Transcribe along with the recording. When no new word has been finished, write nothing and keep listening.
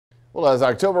Well, as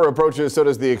October approaches, so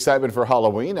does the excitement for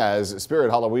Halloween as Spirit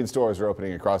Halloween stores are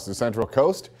opening across the Central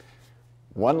Coast.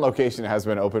 One location has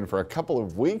been open for a couple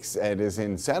of weeks and is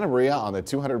in Santa Maria on the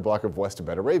 200 block of West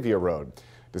Betaravia Road.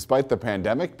 Despite the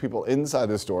pandemic, people inside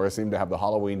the store seem to have the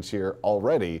Halloween cheer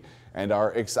already and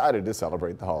are excited to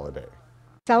celebrate the holiday.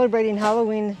 Celebrating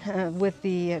Halloween with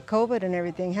the COVID and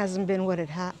everything hasn't been what it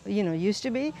used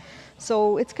to be.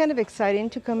 So it's kind of exciting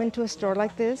to come into a store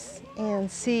like this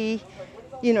and see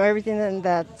everything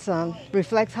that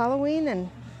reflects Halloween, and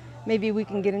maybe we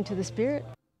can get into the spirit.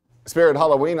 Spirit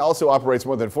Halloween also operates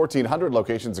more than 1,400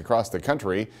 locations across the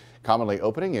country, commonly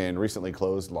opening in recently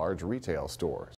closed large retail stores.